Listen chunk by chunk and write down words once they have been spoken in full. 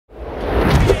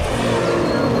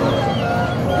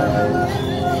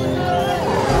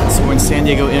San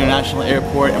Diego International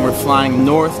Airport and we're flying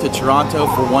north to Toronto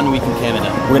for 1 week in Canada.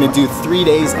 We're gonna do 3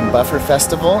 days in Buffer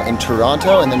Festival in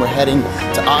Toronto, and then we're heading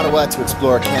to Ottawa to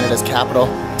explore Canada's capital,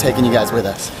 taking you guys with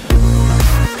us.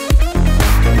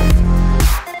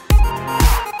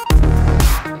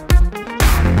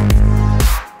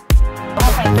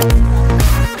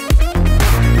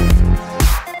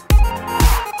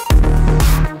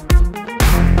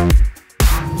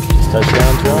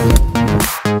 Touchdown, Toronto.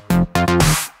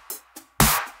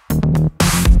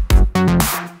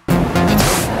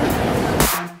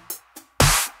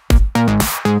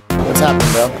 What's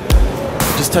happening, bro?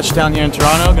 Just touched down here in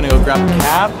Toronto, gonna go grab a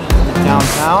cab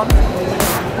downtown.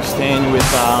 We're staying with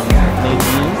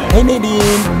Nadine. Hey,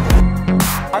 Nadine.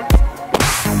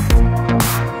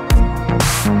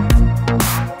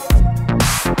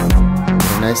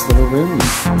 A nice little room.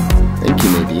 Thank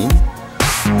you, Nadine.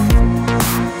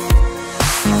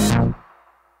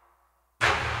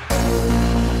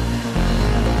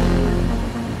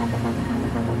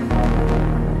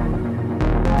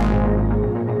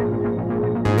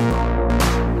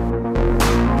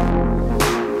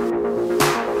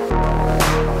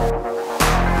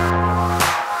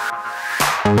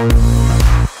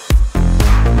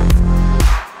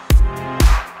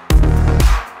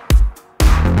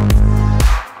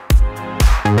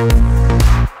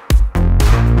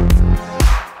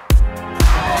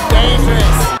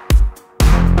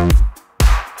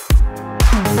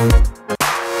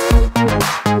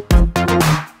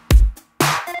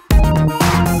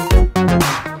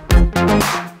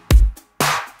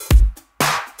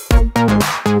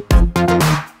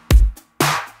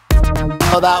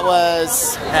 Oh, that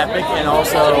was Epic, and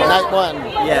also night one.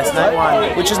 yes, night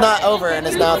one. Which is not over, and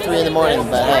it's now 3 in the morning,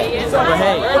 but hey. But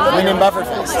hey, Winning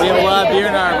Bufferfest. we have a lot of beer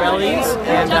in our bellies,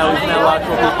 and we've met a lot of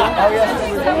cool people.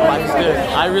 Life is good.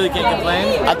 I really can't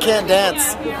complain. I can't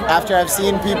dance. After I've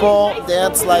seen people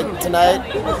dance like tonight,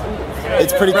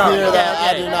 it's pretty clear that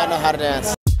I do not know how to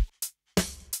dance.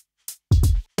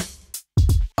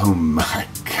 Oh my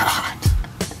god.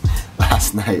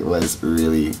 Last night was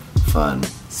really fun.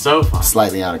 So fun.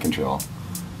 Slightly out of control.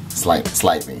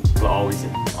 Slightly. But always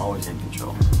in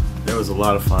control. There was a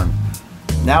lot of fun.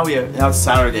 Now it's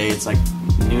Saturday, it's like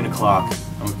noon o'clock,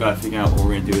 and we've got to figure out what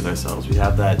we're gonna do with ourselves. We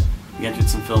entered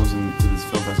some films into this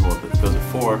film festival that goes at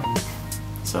 4,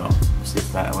 so we'll see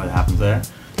what happens there.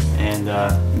 And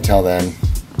Until then,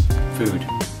 food.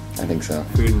 I think so.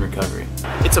 Food and recovery.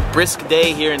 It's a brisk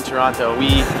day here in Toronto.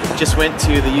 We just went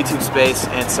to the YouTube space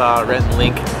and saw Rhett and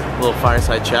Link, a little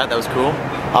fireside chat. That was cool.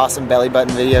 Awesome belly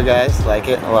button video, guys. Like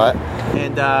it a lot.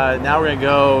 And now we're gonna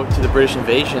go to the British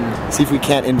Invasion. See if we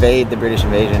can't invade the British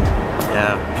Invasion.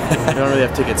 Yeah, we don't really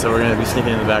have tickets, so we're gonna be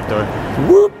sneaking in the back door.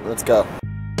 Whoop! Let's go.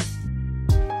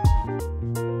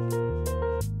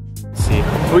 Let's see,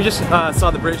 we just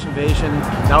saw the British Invasion.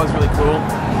 That was really cool.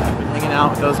 We're hanging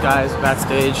out with those guys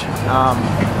backstage.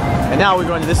 And now we're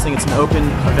going to this thing. It's an open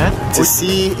event. To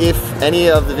see if any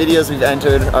of the videos we've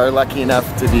entered are lucky enough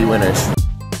to be winners.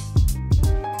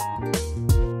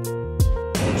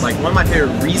 Like, one of my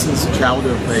favorite reasons to travel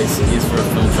to a place is for a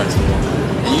film festival.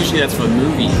 And usually that's for a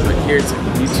movie, but here it's like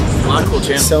YouTube. A lot of cool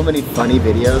channels. So many funny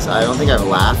videos. I don't think I've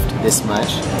laughed this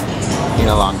much in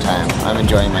a long time. I'm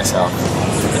enjoying myself.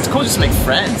 It's cool just to make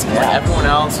friends. Like, everyone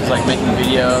else is like making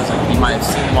videos, like you might have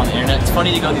seen them on the internet. It's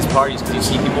funny to go to these parties because you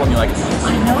see people and you're like,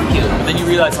 I know you. But then you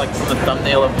realize, like, from the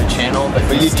thumbnail of your channel that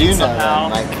But you do know somehow.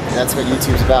 them. Like, that's what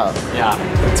YouTube's about. Yeah,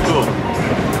 it's cool.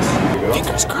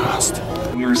 Fingers crossed.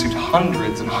 We received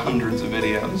hundreds and hundreds of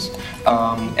videos,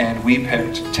 and we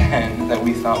picked 10 that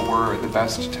we thought were the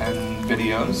best 10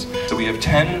 videos. So we have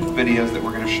 10 videos that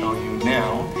we're going to show you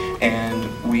now, and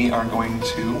we are going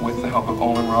to, with the help of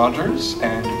Olin Rogers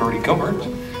and Bertie Gilbert,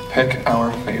 pick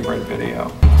our favorite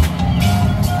video.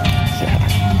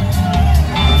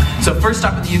 So first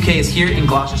stop in the UK is here in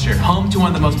Gloucestershire, home to one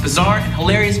of the most bizarre and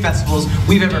hilarious festivals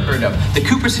we've ever heard of, the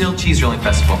Coopers Hill Cheese Rolling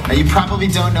Festival. Now, you probably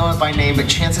don't know it by name, but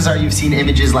chances are you've seen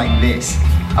images like this.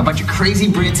 A bunch of crazy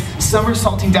Brits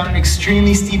somersaulting down an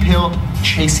extremely steep hill,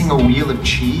 chasing a wheel of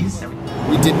cheese.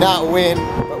 We did not win,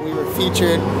 but we were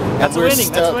featured. That's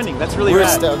winning, that's winning, that's really We're rad.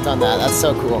 stoked on that, that's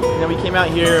so cool. And then we came out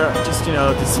here just, you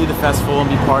know, to see the festival and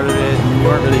be part of it. And we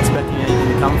weren't really expecting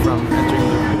anything to come from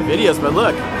entering the videos, but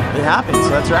look, it happened, so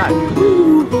that's rad.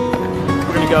 We're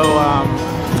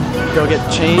gonna go get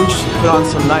changed, put on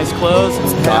some nice clothes, and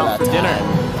head out for dinner.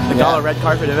 The Gala red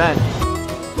carpet event.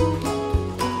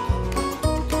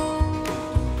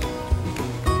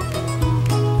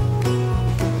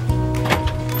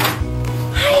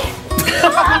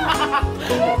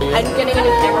 I'm getting a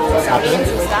new camera for this audience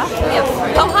and stuff.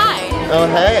 Yeah. Oh, hi. Oh,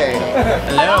 hey.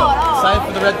 Hello. Excited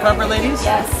for the red carpet, ladies?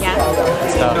 Yes.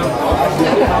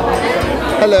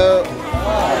 Hello.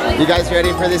 You guys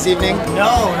ready for this evening?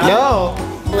 No. No.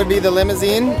 Would be the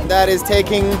limousine that is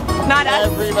taking Not us.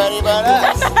 everybody but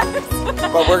us.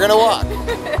 But we're gonna walk.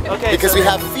 Okay. Because we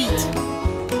have feet.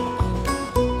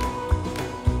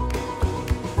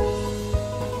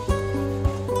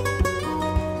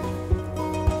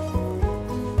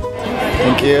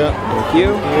 Thank you. Thank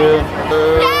you.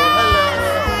 Hello.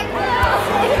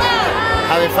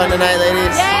 Having fun tonight,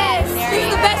 ladies? Yes. This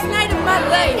is the best night of my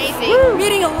life. Amazing.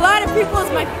 Meeting a lot of people is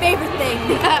my favorite thing.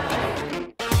 How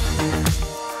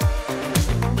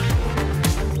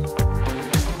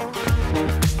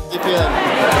you feeling?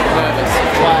 Nervous.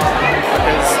 Why?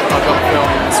 Because I've got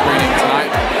film screening tonight.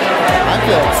 I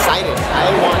feel excited. I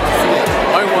want to see it.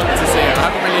 I want to see it. I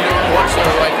haven't really watched it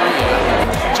all the way through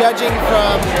yet. Judging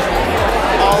from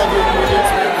all of your reviews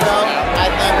for your film, I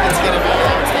think it's going to be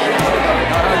outstanding.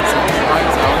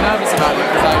 I'm nervous about it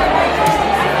because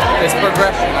there's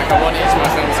progression. Like I want each of my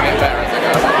films to get better as I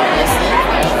go. I see.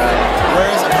 Where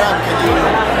is it from? Can you...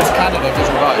 It's Canada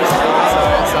Visual Vibes. So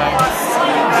it's like...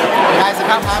 Guys, if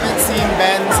you haven't seen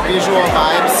Ben's Visual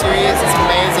Vibes series, it's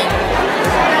amazing.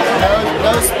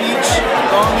 No speech,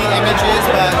 only images,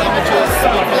 but images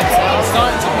speak for themselves. It's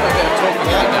starting to do a bit of talking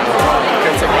right now.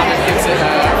 Because it kind of gives it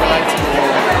a relatable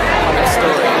kind of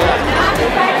story.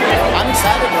 I'm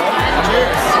excited, bro.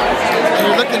 Cheers. And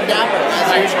you're looking dapper, as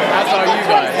usual. As are you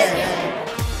guys.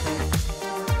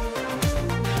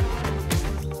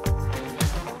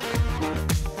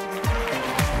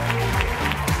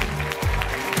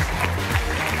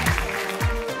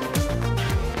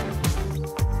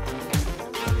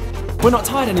 We're not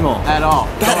tired anymore. At all.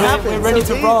 That happens. We're ready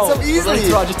to roll. So easily. We're ready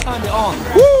to roll. Just turn it on.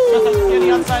 Standing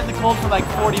outside in the cold for like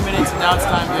 40 minutes and now it's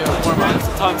time to warm up. It's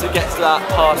time to get to that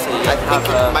party. I think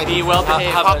it might be well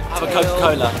behaved. Have a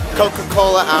Coca-Cola.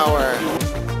 Coca-Cola hour.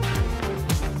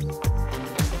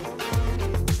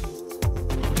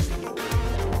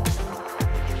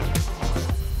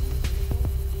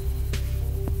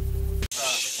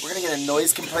 We're gonna get a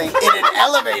noise complaint in an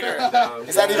elevator.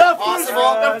 Is that even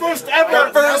possible? The first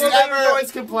ever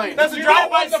noise complaint. That's a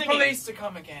drive-by the police to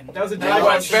come again. That was a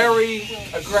drive-by. Very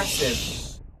aggressive.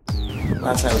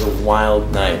 Last night was a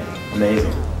wild night.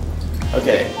 Amazing.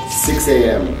 Okay, 6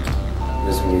 a.m.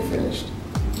 is when we finished.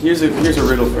 here's a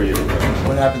riddle for you.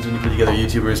 What happens when you put together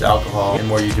YouTubers, alcohol, and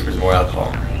more YouTubers, more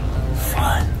alcohol?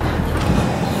 Fun.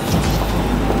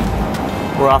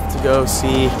 We're off to go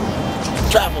see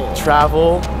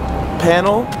Travel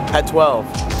panel at 12.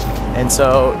 And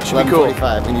so it should be cool.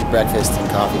 11:45. We need breakfast and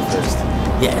coffee first.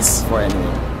 Yes. Before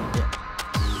anyone.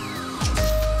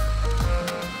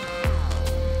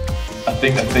 I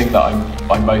think the thing that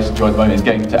I most enjoy at the moment is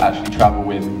getting to actually travel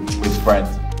with friends.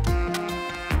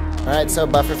 Alright, so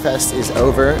Bufferfest is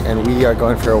over and we are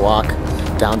going for a walk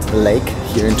down to the lake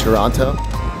here in Toronto.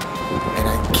 And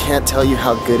I can't tell you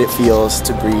how good it feels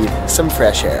to breathe some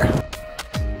fresh air.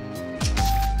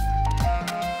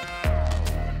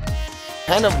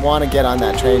 Kind of want to get on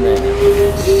that train right now.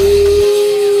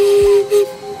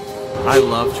 I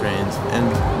love trains,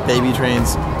 and baby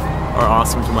trains are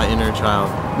awesome to my inner child.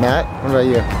 Matt, what about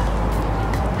you?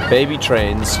 Baby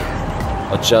trains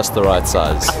are just the right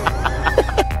size.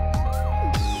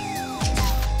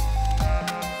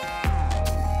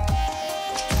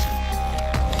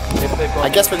 I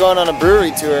guess we're going on a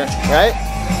brewery tour, right?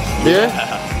 Beer?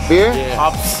 Yeah. Beer? Yeah.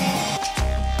 Hops.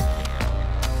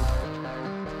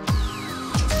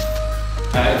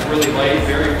 It's really light,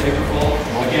 very typical.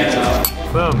 Again,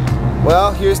 Boom.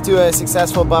 Well, here's to a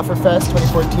successful Bufferfest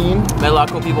 2014. Met a lot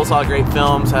of cool people, saw great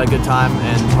films, had a good time,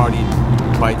 and partied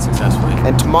quite successfully.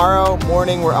 And tomorrow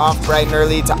morning we're off bright and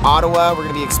early to Ottawa. We're going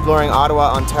to be exploring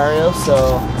Ottawa, Ontario,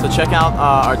 so check out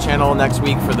our channel next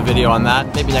week for the video on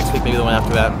that. Maybe next week, maybe the one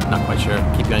after that. Not quite sure.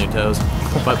 Keep you on your toes.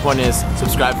 But point is,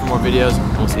 subscribe for more videos,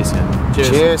 and we'll see you soon. Cheers.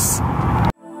 cheers.